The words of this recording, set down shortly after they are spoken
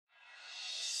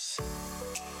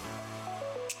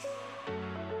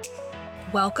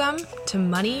Welcome to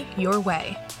Money Your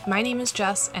Way. My name is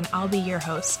Jess, and I'll be your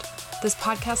host. This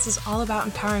podcast is all about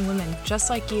empowering women just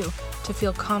like you to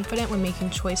feel confident when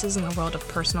making choices in the world of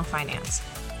personal finance.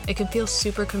 It can feel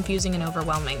super confusing and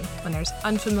overwhelming when there's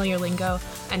unfamiliar lingo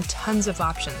and tons of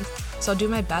options, so I'll do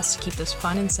my best to keep this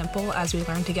fun and simple as we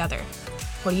learn together.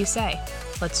 What do you say?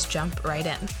 Let's jump right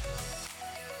in.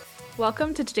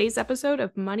 Welcome to today's episode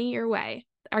of Money Your Way.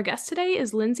 Our guest today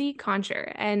is Lindsey,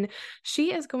 and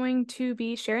she is going to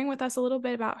be sharing with us a little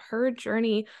bit about her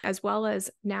journey as well as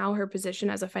now her position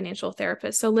as a financial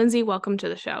therapist. So Lindsey, welcome to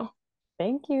the show.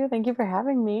 Thank you. Thank you for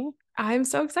having me. I'm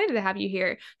so excited to have you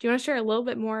here. Do you want to share a little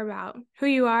bit more about who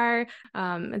you are,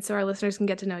 and so our listeners can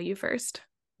get to know you first?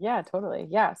 Yeah, totally.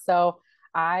 Yeah. So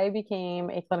I became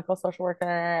a clinical social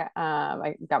worker.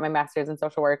 I got my master's in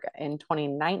social work in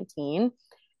 2019.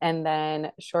 And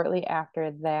then shortly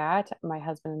after that, my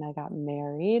husband and I got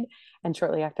married. And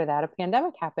shortly after that, a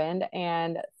pandemic happened.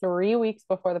 And 3 weeks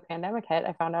before the pandemic hit,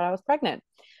 I found out I was pregnant.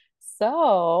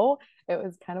 So it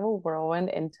was kind of a whirlwind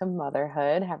into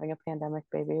motherhood. Having a pandemic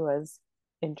baby was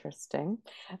interesting.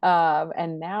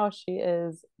 And now she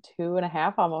is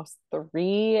 2.5, almost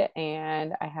 3,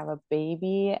 and I have a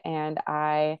baby. And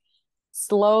I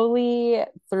slowly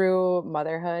through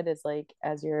motherhood is like,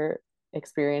 as you're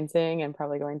experiencing and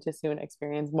probably going to soon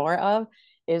experience more of,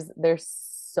 is there's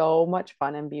so much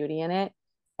fun and beauty in it.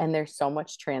 And there's so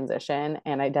much transition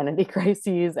and identity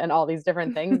crises and all these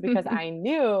different things because I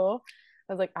knew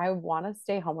I was like, I want to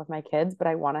stay home with my kids, but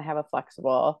I want to have a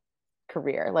flexible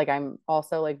career. Like I'm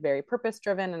also like very purpose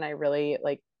driven, and I really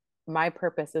like my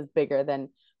purpose is bigger than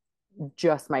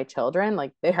just my children.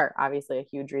 Like they are obviously a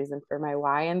huge reason for my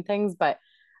why and things, but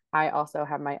I also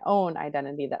have my own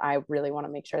identity that I really want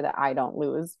to make sure that I don't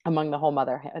lose among the whole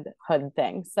motherhood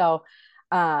thing. So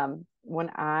when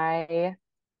I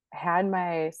had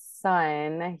my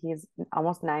son, he's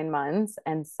almost 9 months.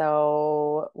 And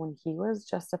so when he was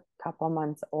just a couple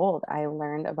months old, I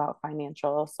learned about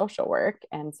financial social work.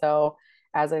 And so,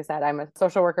 as I said, I'm a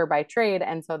social worker by trade.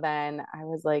 And so then I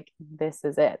was like, this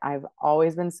is it. I've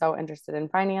always been so interested in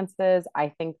finances. I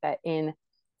think that in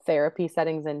therapy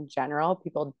settings in general,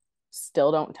 people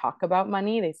still don't talk about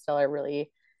money. They still are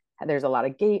really, there's a lot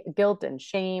of guilt and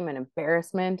shame and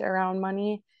embarrassment around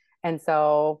money. And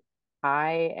so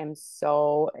I am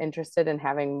so interested in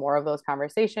having more of those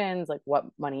conversations, like what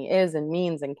money is and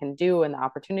means and can do and the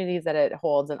opportunities that it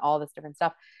holds and all this different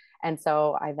stuff. And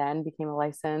so I then became a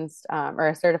licensed or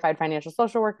a certified financial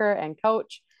social worker and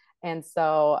coach. And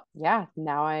so, yeah,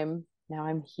 now I'm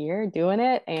here doing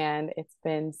it, and it's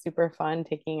been super fun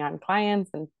taking on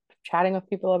clients and chatting with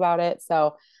people about it.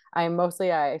 So I'm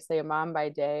mostly, I say, a mom by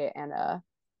day and a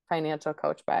financial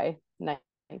coach by night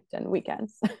and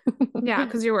weekends. Yeah,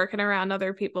 because you're working around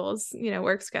other people's,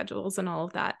 work schedules and all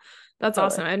of that. That's Totally.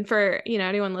 awesome. And for,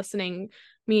 anyone listening,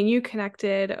 me and you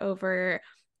connected over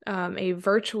a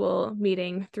virtual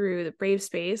meeting through the Brave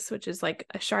Space, which is like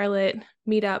a Charlotte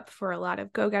meetup for a lot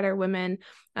of go-getter women.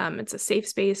 It's a safe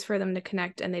space for them to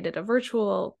connect, and they did a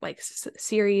virtual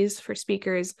series for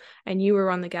speakers, and you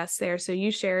were on the guest there. So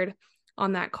you shared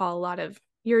on that call a lot of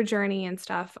your journey and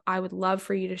stuff. I would love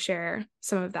for you to share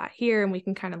some of that here, and we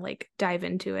can kind of dive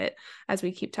into it as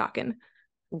we keep talking.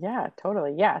 Yeah,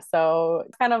 totally. Yeah. So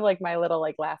it's kind of like my little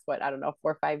last, what, I don't know,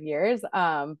 4 or 5 years.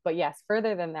 But yes,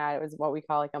 further than that, it was what we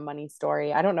call like a money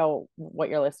story. I don't know what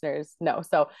your listeners know.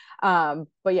 So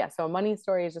but yeah, so a money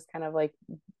story is just kind of like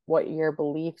what your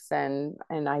beliefs and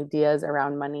ideas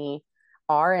around money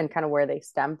are and kind of where they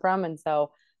stem from. And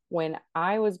so when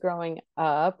I was growing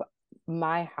up,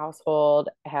 my household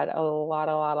had a lot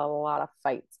of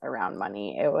fights around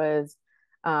money. It was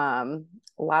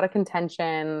a lot of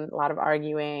contention, a lot of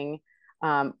arguing,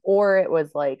 or it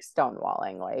was like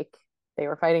stonewalling. Like they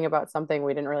were fighting about something,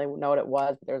 we didn't really know what it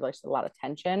was, but there was like a lot of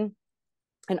tension.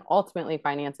 And ultimately,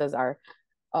 finances are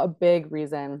a big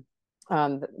reason,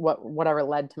 whatever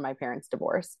led to my parents'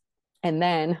 divorce. And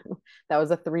then that was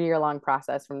a 3 year long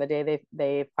process from the day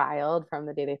they filed, from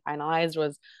the day they finalized,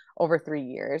 was over 3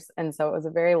 years. And so it was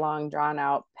a very long, drawn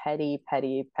out, petty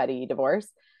divorce.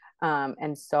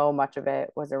 And so much of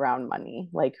it was around money,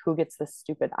 like who gets this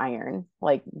stupid iron,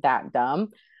 like that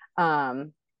dumb.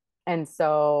 Um, and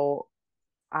so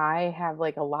I have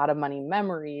like a lot of money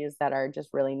memories that are just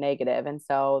really negative. And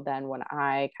so then when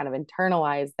I kind of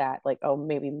internalize that, like, oh,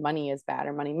 maybe money is bad,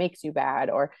 or money makes you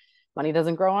bad, or money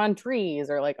doesn't grow on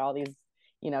trees, or like all these,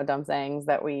 dumb sayings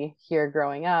that we hear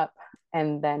growing up.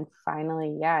 And then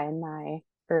finally, yeah, in my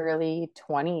early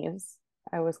 20s,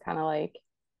 I was kind of like,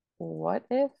 what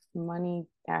if money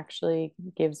actually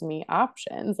gives me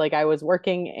options? Like I was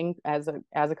working as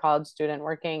a college student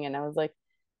working, and I was like,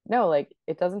 no, like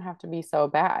it doesn't have to be so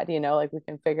bad, like we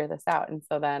can figure this out. And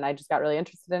so then I just got really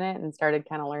interested in it and started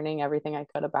kind of learning everything I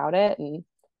could about it. And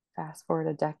fast forward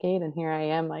a decade, and here I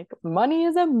am, like, money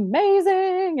is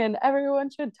amazing and everyone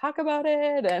should talk about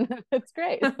it. And it's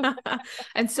great.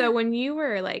 And so when you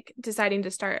were like deciding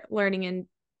to start learning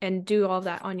and do all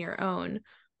that on your own,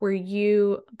 were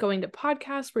you going to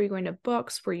podcasts? Were you going to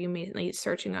books? Were you mainly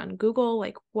searching on Google?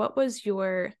 Like, what was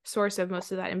your source of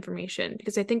most of that information?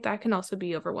 Because I think that can also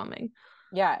be overwhelming.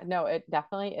 Yeah, no, it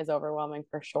definitely is overwhelming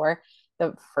for sure.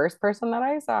 The first person that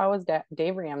I saw was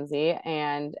Dave Ramsey.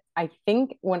 And I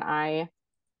think when I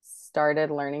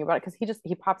started learning about it, because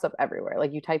he pops up everywhere.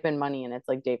 Like you type in money and it's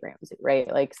like Dave Ramsey,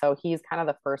 right? Like, so he's kind of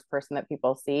the first person that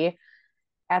people see.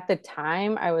 At the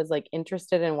time, I was like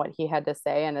interested in what he had to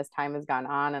say. And as time has gone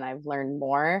on and I've learned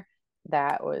more,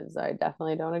 I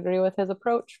definitely don't agree with his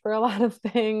approach for a lot of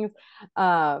things.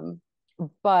 Um,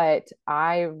 but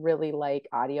I really like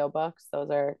audiobooks. Those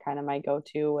are kind of my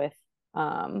go-to with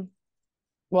um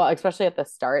well, especially at the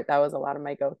start, that was a lot of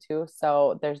my go-to.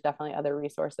 So there's definitely other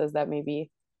resources that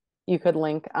maybe you could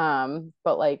link.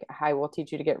 But like I Will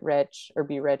Teach You to Get Rich or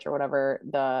Be Rich or whatever,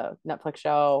 the Netflix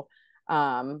show.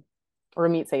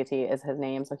 Ramit Sethi is his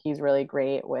name. So he's really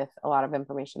great with a lot of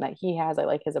information that he has. I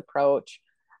like his approach.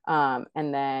 And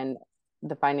then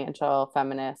The Financial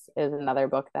Feminist is another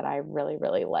book that I really,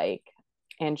 really like.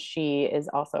 And she is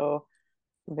also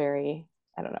very,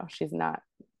 I don't know, she's not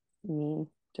mean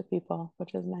to people,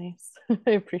 which is nice.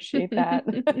 I appreciate that.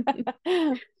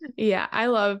 Yeah, I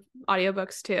love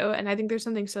audiobooks too. And I think there's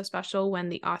something so special when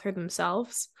the author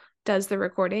themselves does the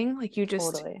recording. Like you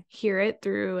just Totally. hear it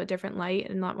through a different light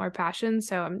and a lot more passion.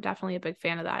 So I'm definitely a big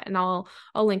fan of that. And I'll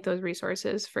link those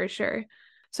resources for sure.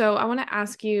 So I want to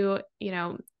ask you,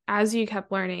 as you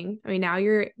kept learning, I mean, now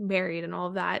you're married and all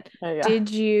of that, Yeah. did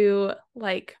you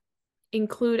like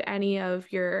include any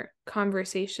of your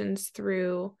conversations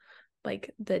through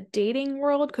like the dating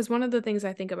world? Because one of the things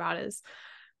I think about is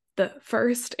the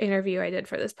first interview I did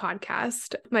for this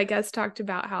podcast, my guest talked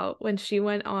about how when she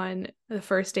went on the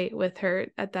first date with her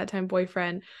at that time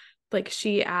boyfriend, like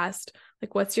she asked,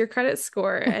 like, what's your credit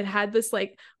score? And had this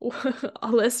like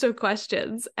a list of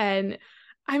questions. And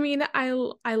I mean, I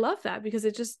love that because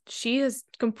she has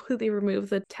completely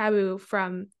removed the taboo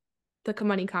from the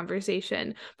money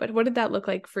conversation. But what did that look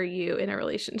like for you in a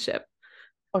relationship?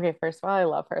 Okay, first of all, I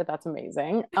love her. That's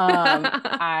amazing.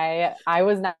 I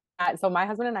was not so my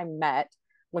husband and I met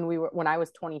when I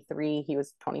was 23, he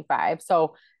was 25.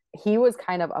 So he was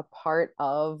kind of a part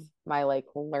of my like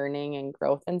learning and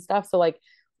growth and stuff. So like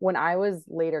when I was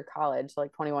later college, so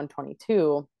like 21,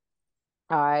 22,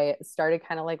 I started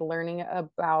kind of like learning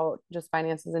about just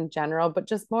finances in general, but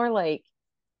just more like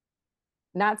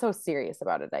not so serious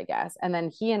about it, I guess. And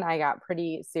then he and I got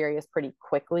pretty serious pretty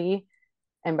quickly.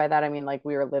 And by that I mean like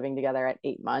we were living together at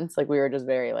 8 months. Like we were just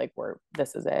very like,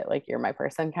 this is it, like you're my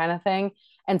person kind of thing.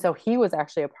 And so he was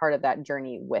actually a part of that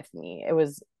journey with me. It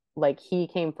was like he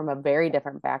came from a very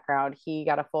different background. He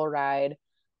got a full ride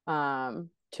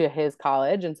to his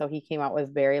college. And so he came out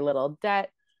with very little debt,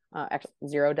 actually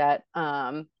zero debt.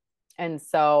 And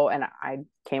I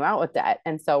came out with debt.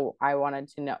 And so I wanted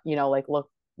to know, like, look,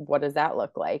 what does that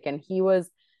look like? And he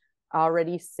was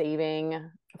already saving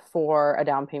for a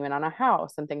down payment on a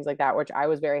house and things like that, which I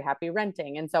was very happy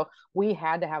renting. And so we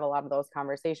had to have a lot of those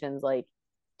conversations like,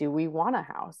 do we want a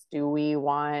house? Do we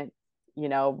want,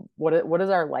 what does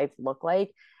our life look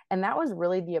like? And that was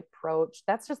really the approach.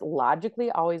 That's just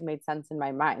logically always made sense in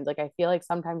my mind. Like, I feel like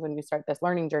sometimes when you start this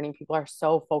learning journey, people are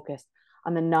so focused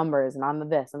on the numbers and on the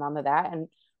this and on the that. And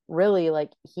really,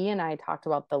 like, he and I talked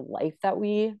about the life that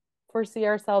we foresee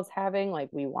ourselves having. Like,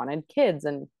 we wanted kids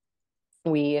and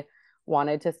we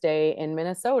wanted to stay in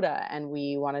Minnesota and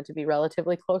we wanted to be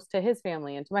relatively close to his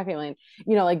family and to my family. And,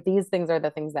 like these things are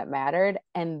the things that mattered.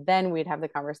 And then we'd have the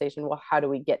conversation, well, how do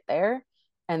we get there?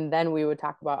 And then we would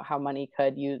talk about how money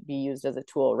could be used as a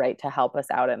tool, right, to help us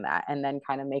out in that. And then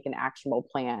kind of make an actionable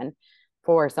plan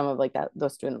for some of like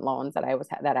those student loans that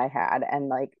I had. And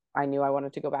like, I knew I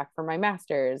wanted to go back for my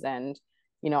master's and,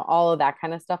 all of that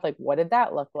kind of stuff. Like, what did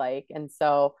that look like? And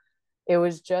so it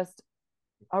was just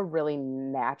a really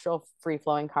natural, free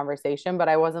flowing conversation. But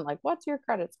I wasn't like, what's your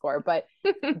credit score? But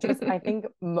just, I think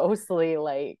mostly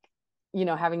like,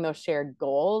 having those shared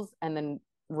goals and then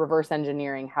reverse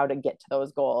engineering how to get to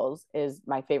those goals is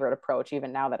my favorite approach.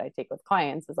 Even now that I take with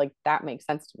clients, is like, that makes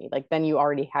sense to me. Like, then you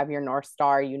already have your North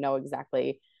Star,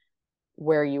 exactly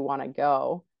where you want to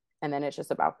go. And then it's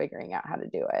just about figuring out how to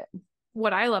do it.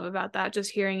 What I love about that,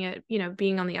 just hearing it,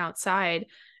 being on the outside,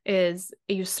 is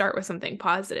you start with something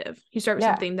positive. You start with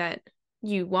Yeah. something that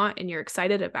you want and you're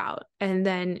excited about, and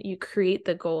then you create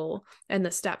the goal and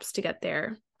the steps to get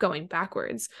there going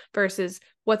backwards versus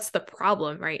what's the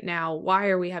problem right now? Why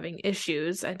are we having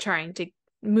issues, and trying to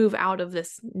move out of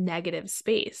this negative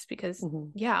space? Because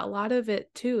yeah, a lot of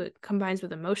it too, it combines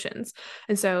with emotions.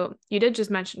 And so you did just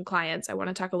mention clients. I want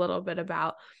to talk a little bit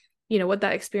about, what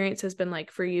that experience has been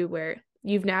like for you, where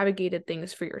you've navigated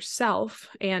things for yourself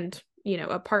and,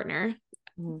 a partner.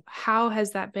 How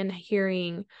has that been,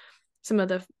 hearing some of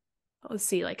the, let's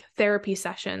see, like therapy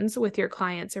sessions with your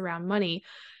clients around money,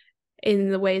 in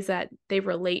the ways that they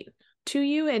relate to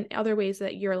you and other ways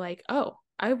that you're like, oh,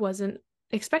 I wasn't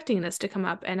expecting this to come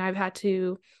up, and I've had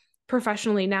to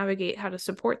professionally navigate how to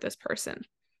support this person?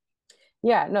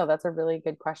 Yeah, no, that's a really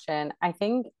good question. I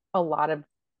think a lot of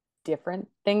different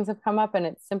things have come up, and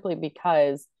it's simply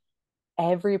because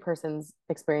every person's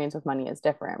experience with money is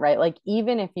different, right? Like,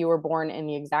 even if you were born in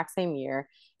the exact same year,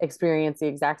 experience the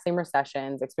exact same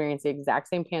recessions, experience the exact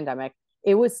same pandemic,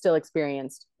 it was still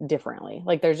experienced differently.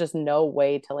 Like, there's just no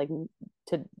way to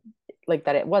like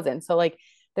that it wasn't. So like,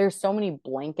 there's so many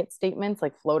blanket statements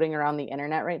like floating around the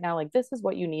internet right now, like this is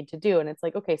what you need to do. And it's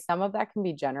like, okay, some of that can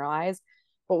be generalized.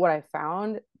 But what I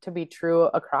found to be true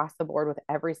across the board with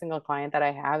every single client that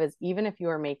I have is, even if you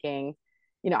are making,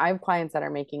 I have clients that are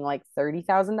making like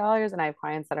 $30,000, and I have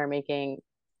clients that are making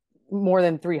more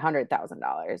than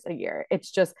 $300,000 a year. It's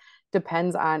just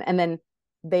depends on, and then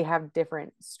they have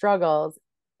different struggles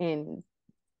in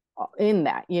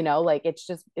that, like it's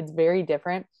very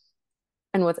different.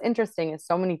 And what's interesting is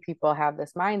so many people have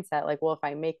this mindset like, well, if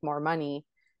I make more money,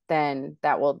 then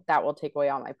that will take away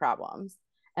all my problems.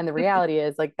 And the reality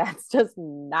is, like, that's just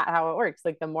not how it works.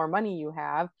 Like, the more money you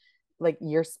have, like,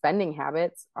 your spending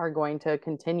habits are going to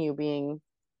continue being,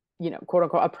 quote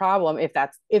unquote, a problem, if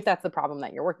that's the problem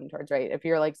that you're working towards, right? If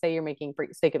you're like, say you're making, for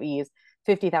sake of ease,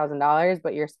 $50,000,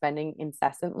 but you're spending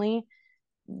incessantly,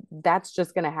 that's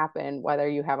just going to happen whether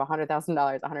you have $100,000,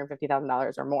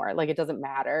 $150,000, or more. Like, it doesn't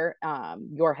matter.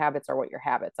 Your habits are what your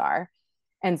habits are.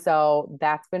 And so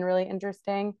that's been really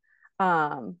interesting.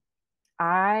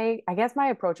 I guess my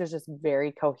approach is just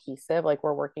very cohesive. Like,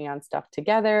 we're working on stuff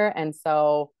together. And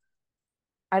so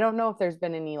I don't know if there's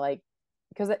been any, like,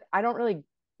 because I don't really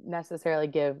necessarily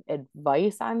give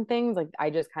advice on things. Like, I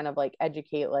just kind of like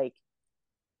educate, like,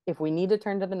 if we need to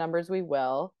turn to the numbers, we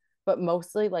will, but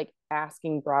mostly like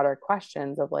asking broader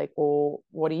questions of like, well,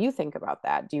 what do you think about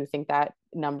that? Do you think that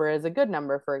number is a good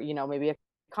number for, maybe a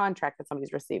contract that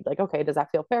somebody's received? Like, okay, does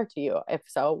that feel fair to you? If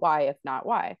so, why? If not,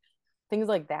 why? Things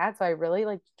like that. So I really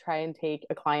like to try and take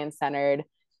a client-centered,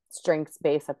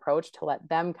 strengths-based approach to let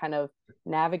them kind of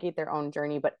navigate their own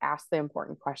journey, but ask the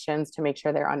important questions to make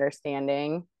sure they're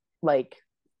understanding, like,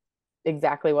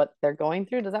 exactly what they're going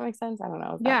through. Does that make sense? I don't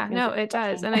know if that Yeah, no, answers it your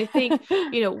does. And question.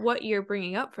 I think, what you're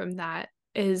bringing up from that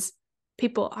is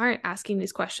people aren't asking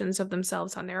these questions of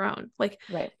themselves on their own. Like,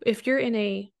 Right. if you're in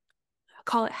a,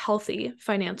 call it, healthy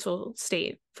financial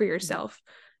state for yourself,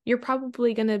 you're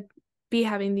probably going to be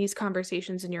having these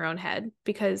conversations in your own head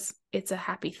because it's a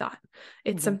happy thought.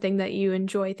 It's something that you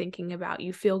enjoy thinking about,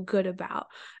 you feel good about.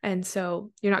 And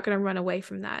so you're not going to run away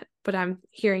from that. But I'm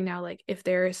hearing now, like, if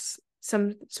there's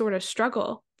some sort of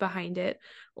struggle behind it,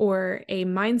 or a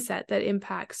mindset that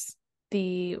impacts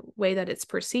the way that it's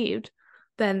perceived,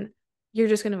 then you're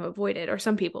just going to avoid it, or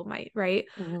some people might, right?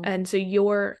 And so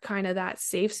you're kind of that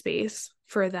safe space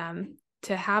for them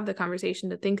to have the conversation,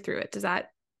 to think through it. Does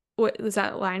that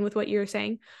align with what you're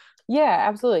saying? Yeah,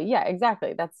 absolutely. Yeah,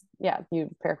 exactly. Yeah, you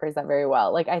paraphrase that very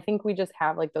well. Like, I think we just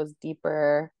have like those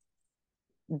deeper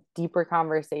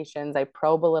conversations. I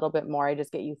probe a little bit more. I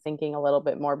just get you thinking a little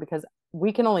bit more, because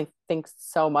we can only think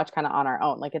so much kind of on our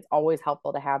own. Like, it's always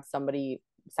helpful to have somebody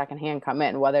secondhand come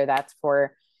in, whether that's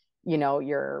for,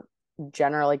 your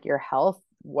general, like, your health,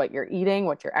 what you're eating,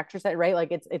 what your exercise, right?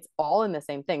 Like, it's all in the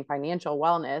same thing. Financial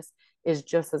wellness is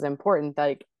just as important,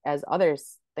 like, as other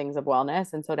things of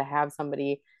wellness. And so to have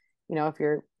somebody, if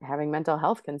you're having mental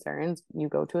health concerns, you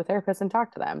go to a therapist and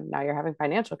talk to them. Now you're having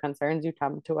financial concerns, you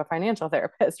come to a financial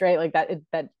therapist, right? Like,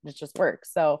 that just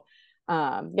works. So,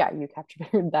 yeah, you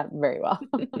captured that very well.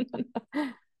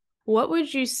 What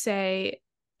would you say,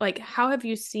 like, how have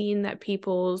you seen that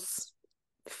people's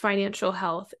financial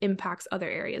health impacts other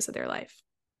areas of their life?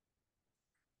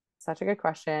 Such a good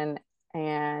question.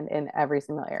 And in every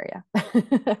single area.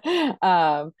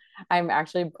 I'm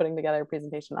actually putting together a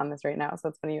presentation on this right now. So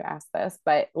it's funny you asked this,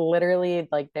 but literally,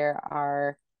 like, there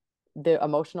are the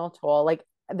emotional toll. Like,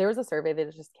 there was a survey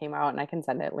that just came out, and I can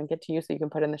link it to you so you can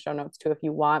put in the show notes too if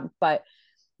you want. But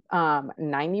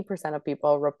 90% of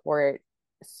people report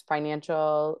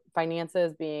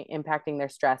finances being impacting their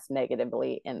stress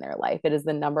negatively in their life. It is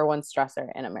the number one stressor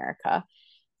in America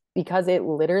because it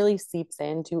literally seeps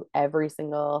into every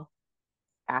single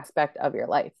aspect of your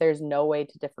life. There's no way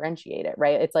to differentiate it,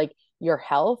 right? It's like your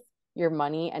health, your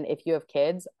money, and if you have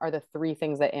kids are the three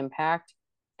things that impact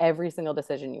every single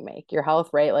decision you make. Your health,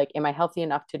 right? Like, am I healthy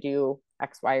enough to do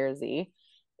X, Y, or Z?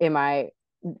 Am I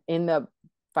in the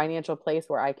financial place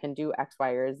where I can do X, Y,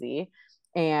 or Z?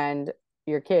 And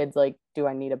your kids, like, do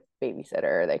I need a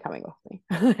babysitter? Are they coming with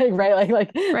me? Right?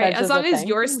 Like Right. that's As just long a as thing.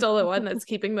 you're still the one that's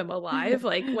keeping them alive,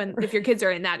 like if your kids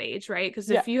are in that age, right? Because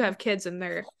Yeah. if you have kids and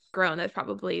they're grown, that's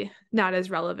probably not as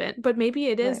relevant. But maybe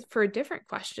it is Right. for different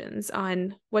questions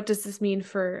on what does this mean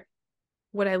for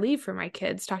what I leave for my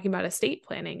kids, talking about estate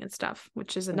planning and stuff,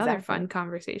 which is another Exactly. fun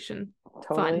conversation.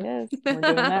 Totally Fun. is. We're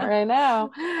doing that right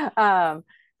now.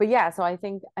 But yeah, so I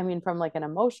think, I mean, from like an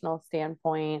emotional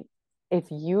standpoint, if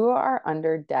you are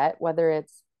under debt, whether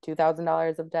it's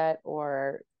 $2,000 of debt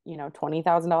or,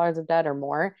 $20,000 of debt or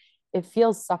more, it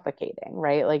feels suffocating,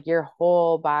 right? Like your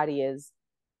whole body is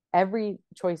every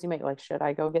choice you make, like, should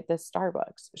I go get this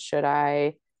Starbucks? Should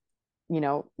I,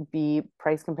 be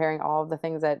price comparing all of the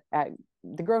things at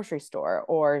the grocery store,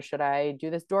 or should I do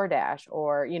this DoorDash,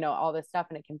 or, all this stuff.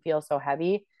 And it can feel so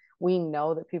heavy. We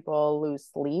know that people lose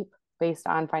sleep based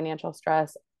on financial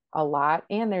stress a lot.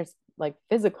 And there's like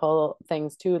physical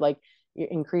things too, like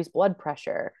increased blood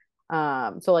pressure.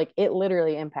 So like it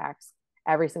literally impacts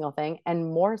every single thing,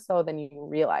 and more so than you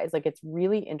realize. Like, it's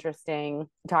really interesting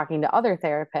talking to other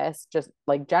therapists, just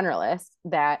like generalists,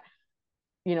 that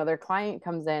their client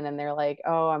comes in and they're like,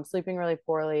 oh, I'm sleeping really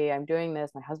poorly, I'm doing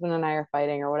this, my husband and I are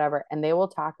fighting, or whatever, and they will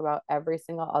talk about every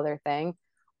single other thing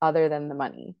other than the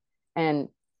money. And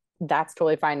that's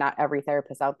totally fine. Not every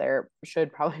therapist out there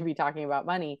should probably be talking about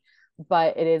money,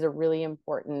 but it is a really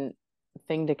important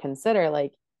thing to consider.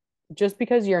 Like, just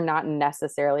because you're not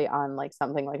necessarily on like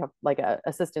something like a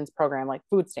assistance program like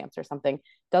food stamps or something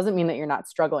doesn't mean that you're not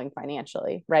struggling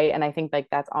financially, right? And I think like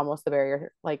that's almost the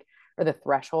barrier, like, or the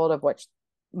threshold of which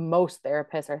most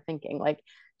therapists are thinking, like,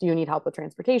 do you need help with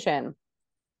transportation?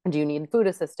 Do you need food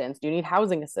assistance? Do you need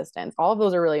housing assistance? All of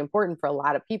those are really important for a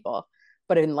lot of people,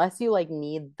 but unless you like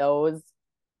need those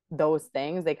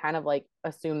things, they kind of like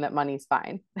assume that money's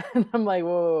fine. And I'm like,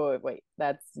 whoa, wait,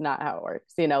 that's not how it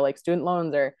works. Like student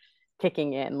loans are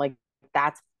kicking in, like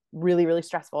that's really, really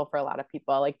stressful for a lot of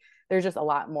people. Like there's just a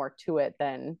lot more to it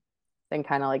than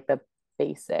kind of like the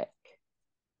basic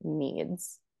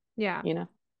needs, Yeah. you know?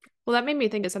 Well, that made me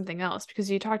think of something else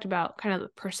because you talked about kind of the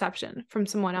perception from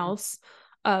someone Mm-hmm. else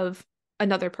of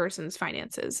another person's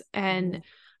finances. And Mm-hmm.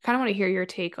 kind of want to hear your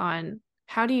take on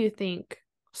how do you think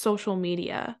social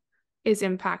media is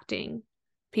impacting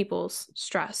people's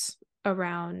stress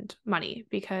around money?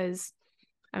 Because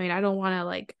I mean, I don't want to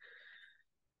like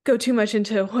go too much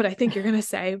into what I think you're going to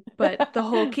say, but the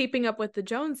whole keeping up with the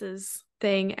Joneses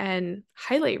thing and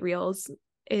highlight reels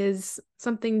is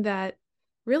something that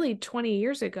really 20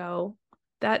 years ago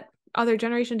that other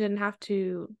generation didn't have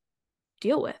to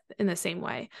deal with in the same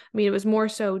way. I mean, it was more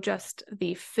so just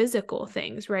the physical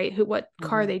things, right? What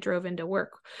car Mm-hmm. they drove into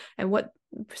work and what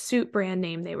suit brand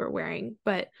name they were wearing.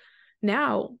 But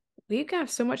now we have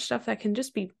so much stuff that can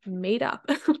just be made up.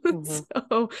 Mm-hmm.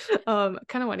 So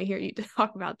kind of want to hear you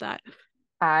talk about that.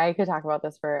 I could talk about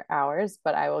this for hours,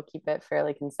 but I will keep it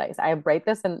fairly concise. I write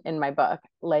this in my book.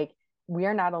 Like, we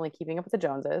are not only keeping up with the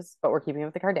Joneses, but we're keeping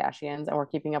up with the Kardashians, and we're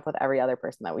keeping up with every other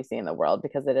person that we see in the world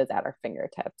because it is at our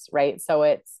fingertips, right? So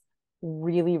it's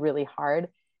really, really hard.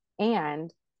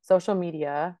 And social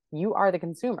media, you are the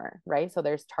consumer, right? So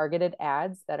there's targeted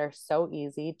ads that are so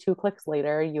easy. 2 clicks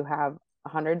later, you have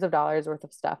hundreds of dollars worth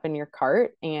of stuff in your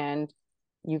cart, and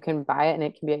you can buy it and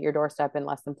it can be at your doorstep in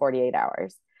less than 48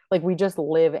 hours. Like, we just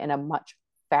live in a much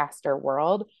faster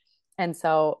world. And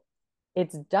so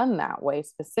it's done that way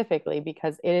specifically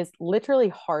because it is literally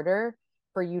harder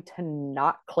for you to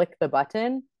not click the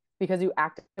button because you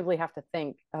actively have to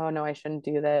think, oh no, I shouldn't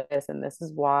do this, and this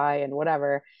is why, and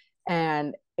whatever.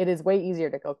 And it is way easier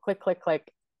to go click, click, click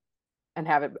and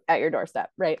have it at your doorstep,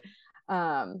 right?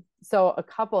 So a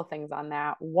couple of things on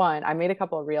that. One, I made a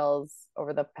couple of reels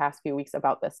over the past few weeks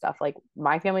about this stuff. Like,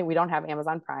 my family, we don't have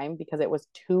Amazon Prime because it was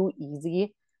too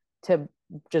easy to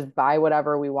just buy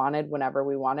whatever we wanted whenever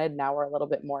we wanted. Now we're a little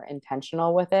bit more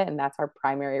intentional with it, and that's our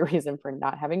primary reason for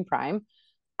not having Prime.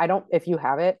 I don't, if you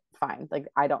have it, fine. Like,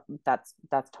 I don't, that's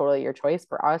totally your choice.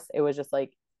 For us, it was just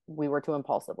like we were too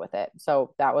impulsive with it.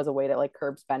 So that was a way to like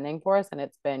curb spending for us, and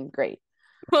it's been great.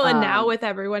 Well, and now with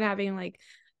everyone having like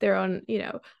their own,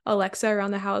 Alexa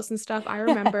around the house and stuff, I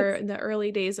remember Yes. in the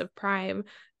early days of Prime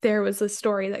there was a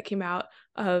story that came out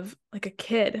of like a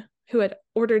kid who had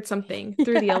ordered something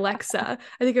through the Alexa.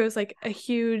 I think it was like a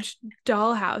huge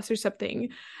dollhouse or something.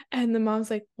 And the mom's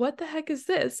like, what the heck is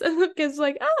this? And the kid's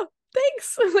like, oh,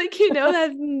 thanks. Like, that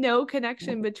has no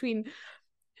connection between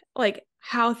like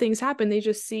how things happen. They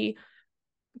just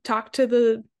talk to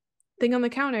the thing on the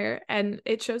counter and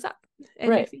it shows up and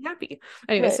Right. makes me happy.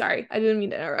 Anyway, Right. sorry. I didn't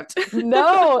mean to interrupt.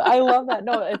 No, I love that.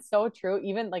 No, it's so true.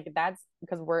 Even like that's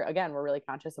because we're really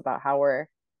conscious about how we're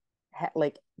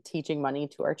like teaching money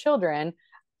to our children.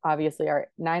 Obviously, our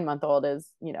 9-month-old is,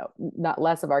 not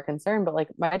less of our concern, but like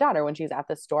my daughter, when she's at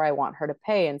the store, I want her to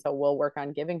pay. And so we'll work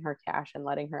on giving her cash and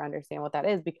letting her understand what that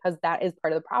is, because that is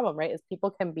part of the problem, right? Is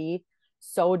people can be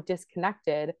so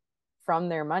disconnected from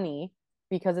their money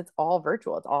because it's all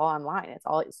virtual, it's all online, it's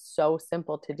so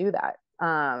simple to do that.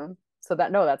 So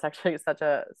that, no, that's actually such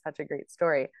a great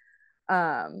story.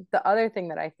 The other thing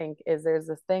that I think is there's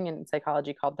this thing in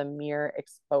psychology called the mere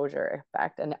exposure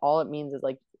effect. And all it means is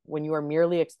like when you are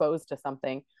merely exposed to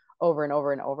something over and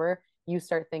over and over, you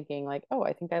start thinking like, oh,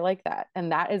 I think I like that.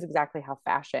 And that is exactly how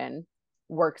fashion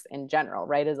works in general,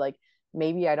 right? Is like,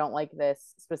 maybe I don't like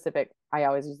this specific, I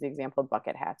always use the example of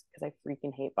bucket hats because I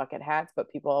freaking hate bucket hats,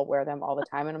 but people wear them all the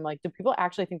time. And I'm like, do people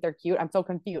actually think they're cute? I'm so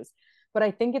confused. But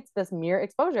I think it's this mere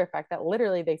exposure effect that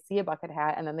literally they see a bucket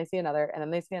hat and then they see another and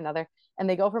then they see another, and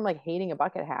they go from like hating a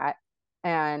bucket hat,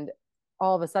 and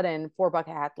all of a sudden 4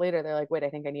 bucket hats later they're like, wait, I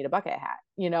think I need a bucket hat.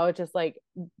 It's just like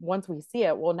once we see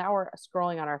it, well, now we're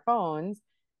scrolling on our phones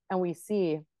and we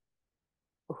see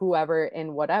whoever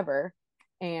in whatever,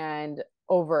 and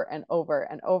over and over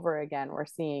and over again we're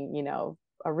seeing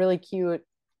a really cute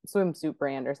swimsuit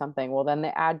brand or something. Well, then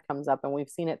the ad comes up and we've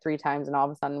seen it 3 times, and all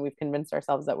of a sudden we've convinced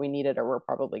ourselves that we need it, or we're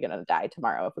probably going to die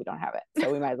tomorrow if we don't have it,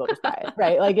 so we might as well just buy it,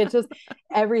 right? Like it's just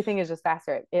everything is just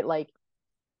faster. It like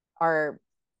our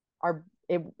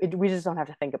we just don't have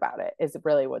to think about it, is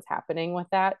really what's happening with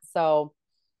that. So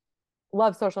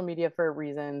love social media for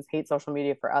reasons, hate social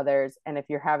media for others. And if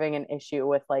you're having an issue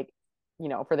with like,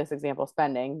 for this example,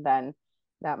 spending, then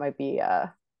that might be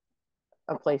a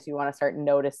place you want to start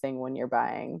noticing when you're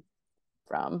buying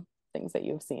from things that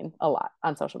you've seen a lot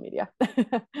on social media.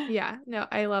 Yeah, no,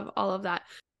 I love all of that.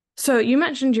 So you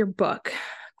mentioned your book.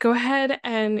 Go ahead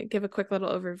and give a quick little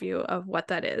overview of what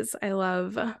that is. I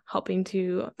love helping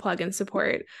to plug and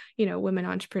support, women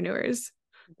entrepreneurs.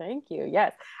 Thank you.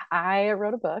 Yes, I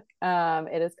wrote a book.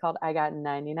 It is called I Got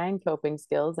 99 Coping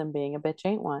Skills and Being a Bitch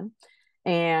Ain't One.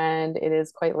 And it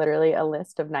is quite literally a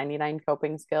list of 99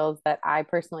 coping skills that I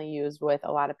personally used with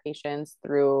a lot of patients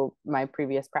through my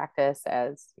previous practice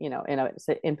as, in an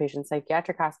inpatient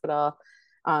psychiatric hospital,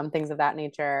 things of that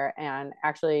nature. And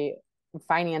actually,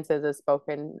 finances is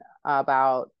spoken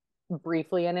about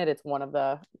briefly in it. It's one of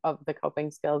the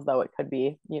coping skills, though it could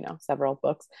be, several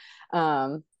books.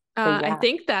 I Yeah.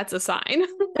 think that's a sign.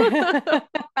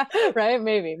 Right?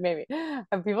 Maybe.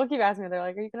 And people keep asking me, they're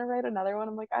like, are you going to write another one?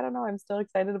 I'm like, I don't know. I'm still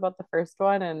excited about the first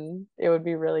one, and it would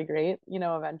be really great,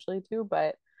 eventually too.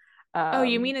 But Oh,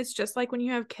 you mean it's just like when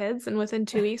you have kids and within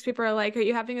 2 weeks, people are like, are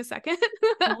you having a second?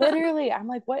 literally, I'm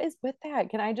like, what is with that?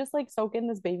 Can I just like soak in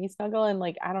this baby snuggle and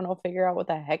like, I don't know, figure out what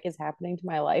the heck is happening to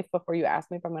my life before you ask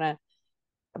me if I'm going to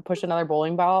push another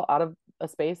bowling ball out of a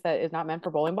space that is not meant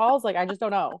for bowling balls? Like, I just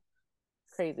don't know.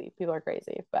 Crazy. People are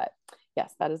crazy. But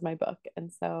yes, that is my book.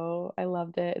 And so I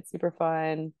loved it. It's super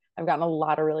fun. I've gotten a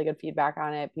lot of really good feedback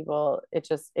on it.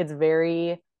 It's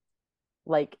very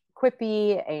like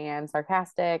quippy and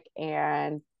sarcastic.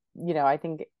 And, I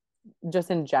think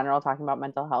just in general, talking about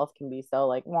mental health can be so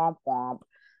like womp womp.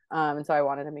 And so I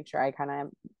wanted to make sure I kind of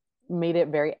made it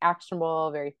very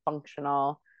actionable, very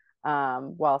functional,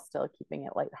 while still keeping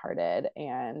it lighthearted.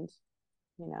 And,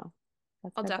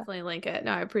 that's I'll my book. definitely link it.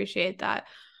 No, I appreciate that.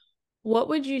 What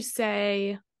would you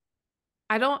say?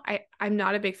 I'm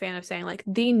not a big fan of saying like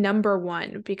the number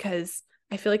one, because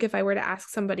I feel like if I were to ask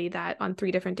somebody that on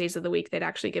 3 different days of the week, they'd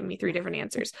actually give me 3 different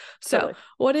answers. So Totally.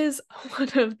 what is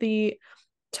one of the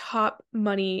top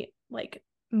money like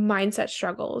mindset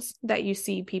struggles that you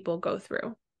see people go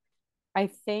through? I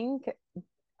think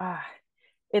uh,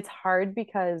 it's hard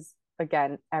because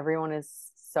again, everyone is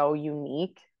so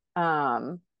unique.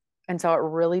 And so it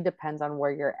really depends on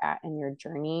where you're at in your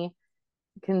journey.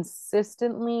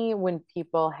 Consistently, when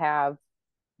people have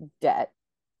debt,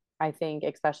 I think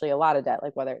especially a lot of debt,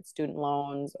 like whether it's student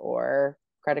loans or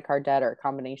credit card debt or a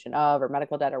combination of, or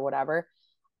medical debt or whatever,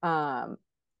 um,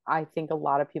 I think a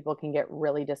lot of people can get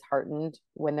really disheartened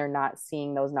when they're not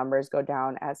seeing those numbers go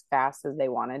down as fast as they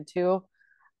wanted to.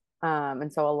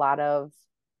 And so a lot of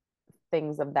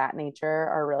things of that nature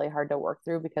are really hard to work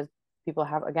through because people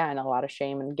have, again, a lot of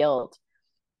shame and guilt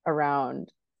around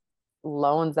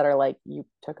loans that are like you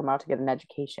took them out to get an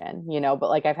education, but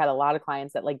like I've had a lot of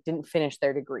clients that like didn't finish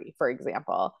their degree, for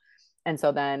example. And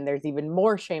so then there's even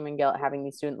more shame and guilt having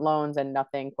these student loans and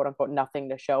nothing, quote unquote, nothing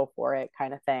to show for it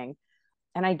kind of thing.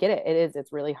 And I get it.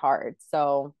 It's really hard.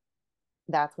 So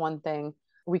that's one thing.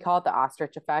 We call it the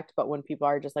ostrich effect, but when people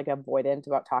are just like avoidant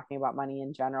about talking about money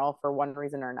in general for one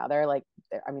reason or another, like,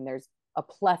 I mean, there's a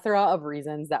plethora of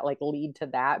reasons that like lead to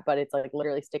that, but it's like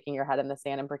literally sticking your head in the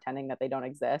sand and pretending that they don't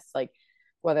exist. Like,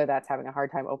 whether that's having a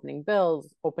hard time opening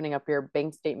bills, opening up your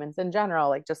bank statements in general,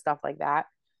 like just stuff like that.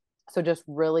 So just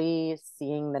really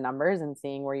seeing the numbers and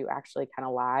seeing where you actually kind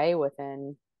of lie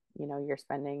within, your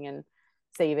spending and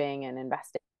saving and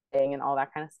investing and all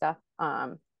that kind of stuff.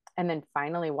 And then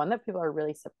finally, one that people are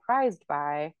really surprised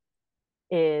by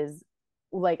is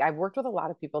like I've worked with a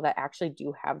lot of people that actually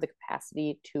do have the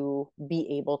capacity to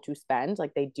be able to spend.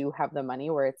 Like they do have the money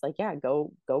where it's like, yeah,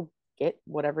 go get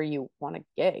whatever you want to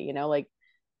get, like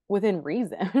within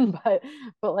reason. but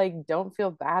like don't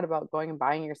feel bad about going and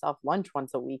buying yourself lunch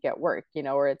once a week at work,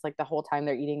 where it's like the whole time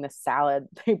they're eating the salad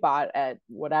they bought at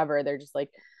whatever, they're just like,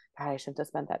 God, I shouldn't have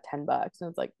spent that $10. And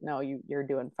it's like, no, you're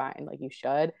doing fine. Like you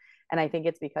should. And I think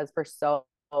it's because for so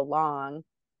long,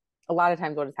 a lot of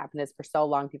times what has happened is for so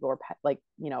long people were like,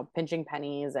 pinching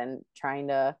pennies and trying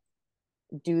to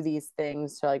do these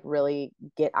things to like really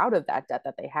get out of that debt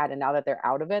that they had. And now that they're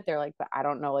out of it, they're like, but I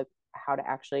don't know like how to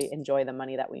actually enjoy the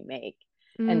money that we make.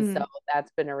 And so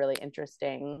that's been a really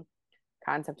interesting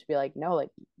concept to be like, no, like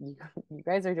you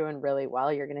guys are doing really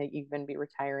well. You're going to even be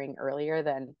retiring earlier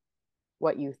than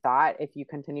what you thought if you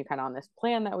continue kind of on this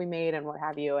plan that we made and what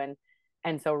have you.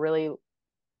 And so really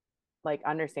like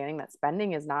understanding that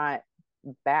spending is not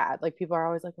bad. Like people are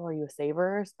always like, oh, are you a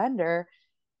saver or a spender?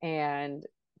 And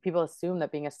people assume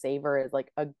that being a saver is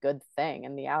like a good thing.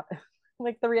 And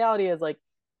like the reality is like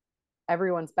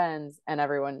everyone spends and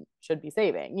everyone should be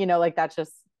saving, like that's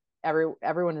just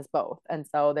everyone is both. And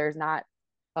so there's not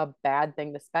a bad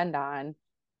thing to spend on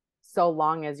so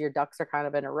long as your ducks are kind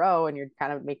of in a row and you're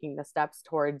kind of making the steps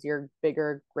towards your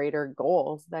bigger, greater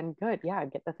goals, then good. Yeah,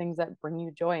 get the things that bring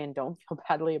you joy and don't feel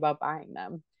badly about buying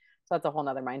them. So that's a whole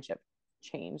nother mindset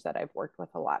change that I've worked with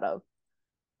a lot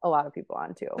of people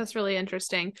on too. That's really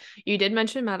interesting. You did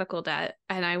mention medical debt,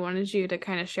 and I wanted you to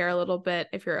kind of share a little bit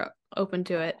if you're open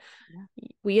to it. Yeah.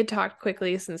 We had talked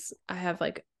quickly since I have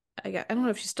like, I don't know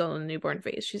if she's still in the newborn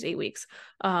phase. She's 8 weeks.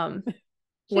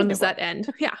 When does that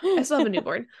end? Yeah, I still have a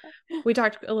newborn. We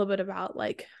talked a little bit about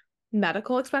like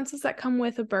medical expenses that come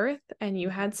with a birth, and you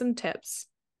had some tips.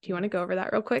 Do you want to go over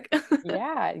that real quick?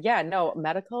 Yeah. No,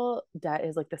 medical debt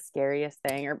is like the scariest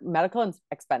thing, or medical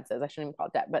expenses. I shouldn't even call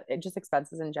it debt, but it just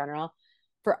expenses in general.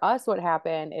 For us, what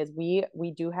happened is we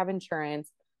do have insurance.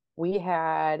 We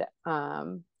had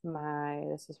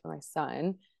this was for my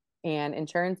son, and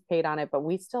insurance paid on it, but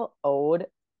we still owed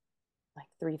like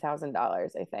 $3,000,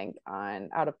 I think,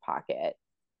 on out of pocket.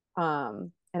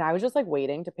 And I was just like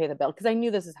waiting to pay the bill because I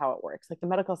knew this is how it works. Like the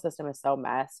medical system is so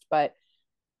messed, but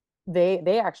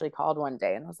they actually called one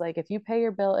day and was like, if you pay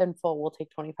your bill in full, we'll take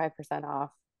 25%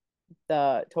 off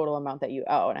the total amount that you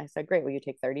owe. And I said, great, will you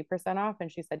take 30% off? And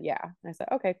she said, yeah. And I said,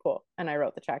 okay, cool. And I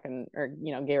wrote the check and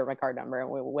gave her my card number and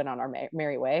we went on our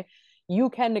merry way. You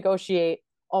can negotiate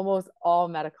almost all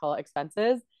medical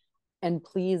expenses, and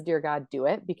please, dear God, do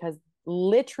it, because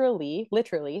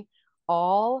literally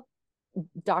all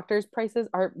doctors' prices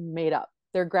are made up.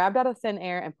 They're grabbed out of thin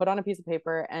air and put on a piece of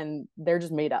paper, and they're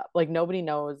just made up. Like nobody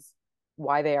knows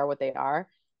why they are what they are.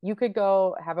 You could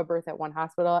go have a birth at one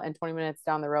hospital and 20 minutes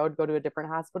down the road, go to a different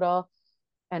hospital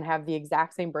and have the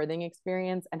exact same birthing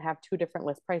experience and have two different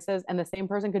list prices. And the same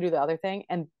person could do the other thing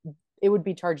and it would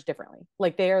be charged differently.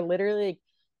 Like they are literally,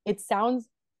 it sounds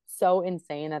so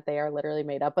insane that they are literally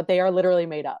made up, but they are literally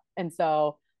made up. And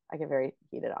so I get very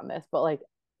heated on this, but like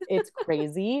it's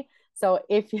crazy. So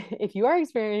if you are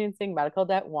experiencing medical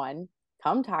debt, one,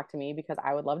 come talk to me because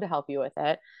I would love to help you with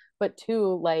it. But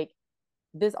two, like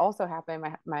this also happened.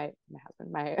 My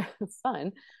husband, my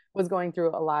son was going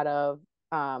through a lot of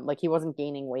like he wasn't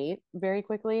gaining weight very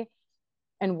quickly.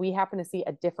 And we happened to see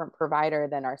a different provider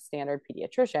than our standard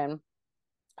pediatrician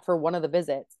for one of the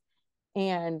visits.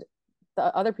 And the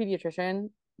other pediatrician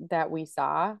that we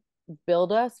saw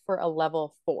billed us for a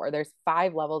level 4. There's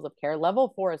 5 levels of care.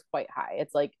 Level 4 is quite high.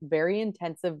 It's like very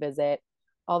intensive visit,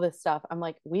 all this stuff. I'm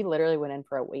like, we literally went in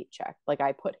for a weight check. Like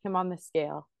I put him on the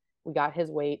scale. We got his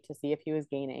weight to see if he was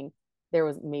gaining. There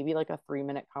was maybe like a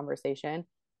 3-minute conversation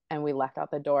and we left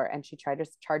out the door, and she tried to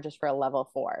charge us for a level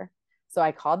 4. So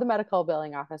I called the medical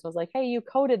billing office, was like, hey, you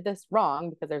coded this wrong,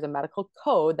 because there's a medical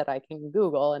code that I can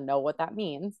Google and know what that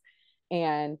means.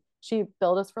 And she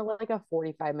billed us for like a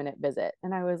 45-minute visit.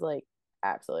 And I was like,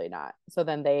 absolutely not. So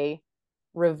then they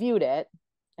reviewed it,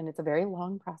 and it's a very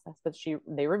long process, but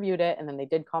they reviewed it, and then they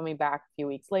did call me back a few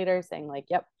weeks later saying like,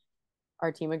 yep,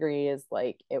 our team agrees,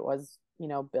 like it was,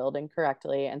 billed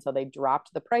incorrectly. And so they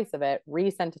dropped the price of it,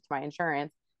 resent it to my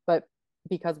insurance. But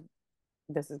because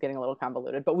this is getting a little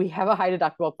convoluted, but we have a high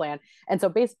deductible plan. And so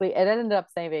basically it ended up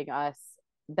saving us,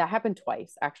 that happened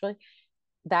twice actually.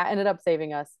 That ended up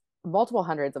saving us multiple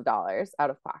hundreds of dollars out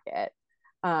of pocket.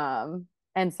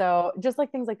 And so just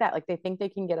like things like that, like they think they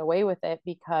can get away with it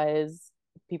because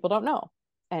people don't know.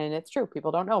 And it's true.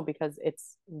 People don't know because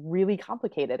it's really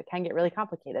complicated. It can get really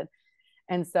complicated.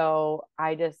 And so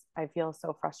I feel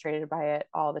so frustrated by it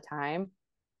all the time.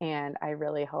 And I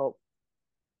really hope,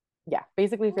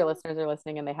 basically if your listeners are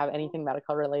listening and they have anything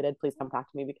medical related, please come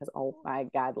talk to me because, oh my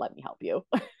God, let me help you.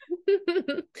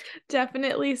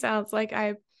 Definitely sounds like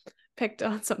I picked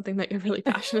on something that you're really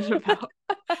passionate about.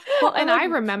 Well, and I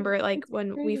remember like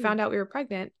when we found out we were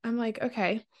pregnant, I'm like,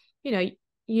 okay,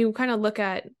 you kind of look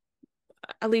at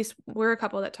least we're a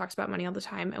couple that talks about money all the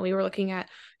time. And we were looking at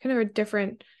kind of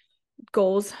different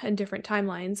goals and different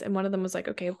timelines. And one of them was like,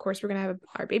 okay, of course we're going to have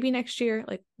our baby next year.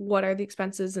 Like what are the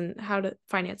expenses and how do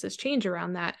finances change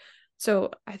around that?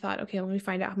 So I thought, okay, let me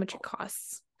find out how much it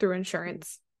costs through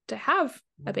insurance to have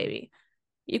a baby.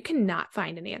 You cannot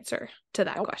find an answer to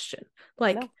that question.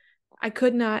 Like I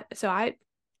could not. So I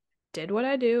did what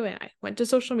I do and I went to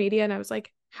social media and I was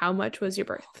like, how much was your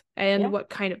birth? And what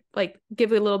kind of, like,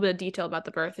 give a little bit of detail about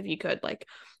the birth if you could, like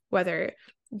whether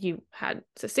you had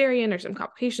cesarean or some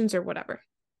complications or whatever.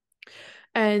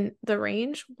 And the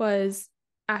range was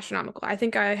astronomical. I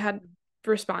think I had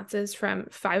responses from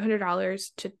 $500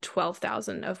 to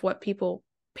 $12,000 of what people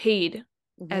paid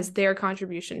as their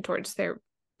contribution towards their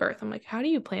birth. I'm like, how do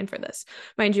you plan for this?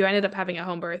 Mind you, I ended up having a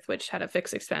home birth, which had a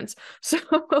fixed expense. So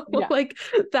like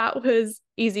that was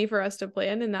easy for us to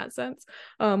plan in that sense.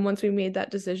 Once we made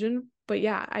that decision. But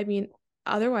yeah, I mean,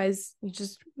 otherwise you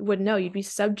just wouldn't know. You'd be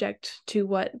subject to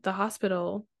what the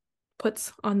hospital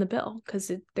puts on the bill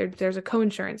because there's a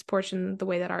co-insurance portion the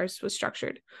way that ours was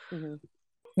structured.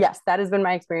 Yes, that has been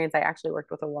my experience. I actually worked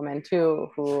with a woman too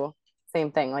who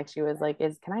same thing. Like she was like,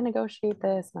 can I negotiate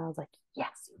this? And I was like,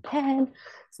 yes, you can.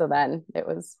 So then it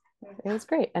was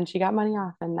great. And she got money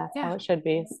off and that's how it should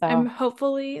be. So I'm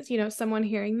hopefully, someone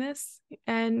hearing this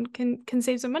and can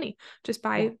save some money just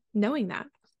by knowing that.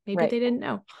 Maybe they didn't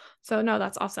know. So no,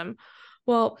 that's awesome.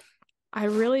 Well, I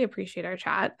really appreciate our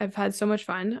chat. I've had so much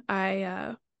fun.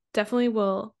 I definitely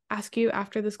will ask you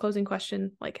after this closing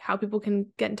question, like how people can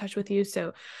get in touch with you.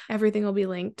 So everything will be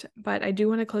linked, but I do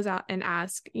want to close out and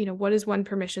ask, what is one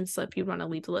permission slip you'd want to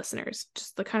leave the listeners?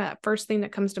 Just the kind of first thing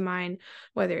that comes to mind,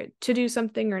 whether to do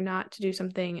something or not to do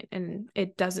something. And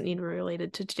it doesn't need to be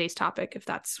related to today's topic if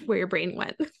that's where your brain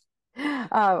went.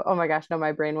 Oh my gosh, no,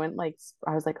 my brain went like,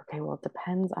 I was like, okay, well, it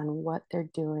depends on what they're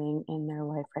doing in their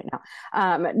life right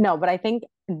now. No, but I think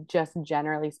just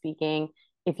generally speaking,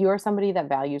 if you are somebody that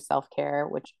values self-care,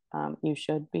 which you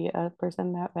should be a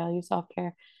person that values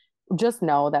self-care, just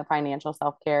know that financial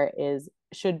self-care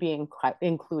should be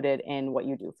included in what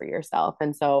you do for yourself.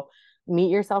 And so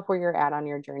meet yourself where you're at on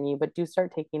your journey, but do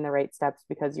start taking the right steps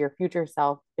because your future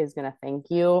self is going to thank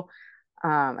you.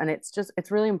 And it's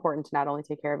really important to not only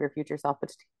take care of your future self, but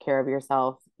to take care of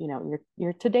yourself,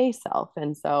 your today self.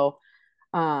 And so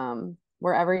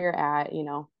wherever you're at,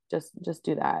 just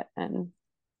do that. And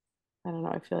I don't know,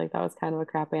 I feel like that was kind of a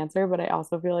crap answer, but I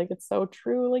also feel like it's so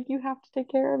true. Like you have to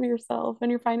take care of yourself and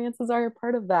your finances are a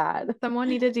part of that. Someone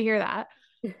needed to hear that.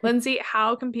 Lindsey,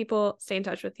 how can people stay in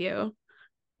touch with you?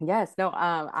 Yes, no,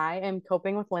 I am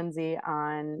Coping with Lindsey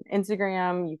on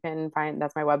Instagram. You can find,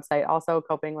 that's my website, also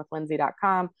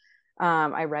copingwithlindsey.com.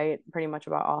 I write pretty much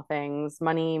about all things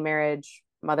money, marriage,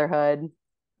 motherhood,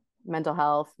 mental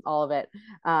health, all of it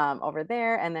over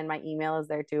there. And then my email is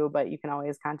there too, but you can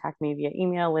always contact me via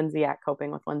email,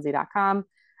 Lindsey@copingwithlindsey.com.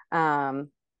 And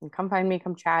come find me,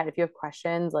 come chat. If you have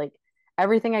questions, like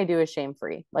everything I do is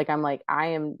shame-free. Like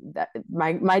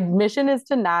my mission is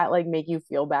to not like make you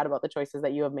feel bad about the choices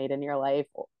that you have made in your life.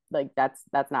 Like that's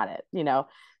not it,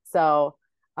 So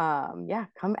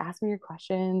come ask me your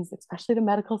questions, especially the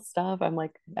medical stuff. I'm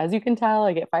like, as you can tell,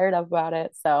 I get fired up about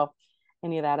it. So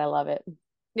any of that, I love it.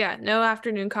 Yeah, no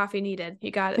afternoon coffee needed. You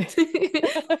got it.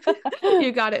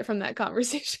 You got it from that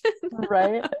conversation.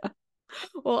 Right.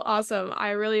 Well, awesome.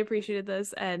 I really appreciated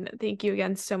this. And thank you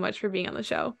again so much for being on the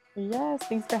show. Yes,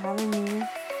 thanks for having me.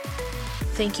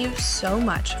 Thank you so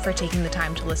much for taking the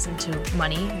time to listen to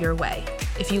Money Your Way.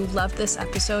 If you loved this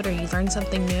episode or you learned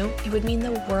something new, it would mean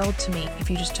the world to me if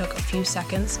you just took a few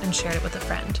seconds and shared it with a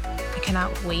friend. I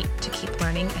cannot wait to keep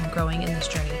learning and growing in this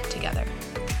journey together.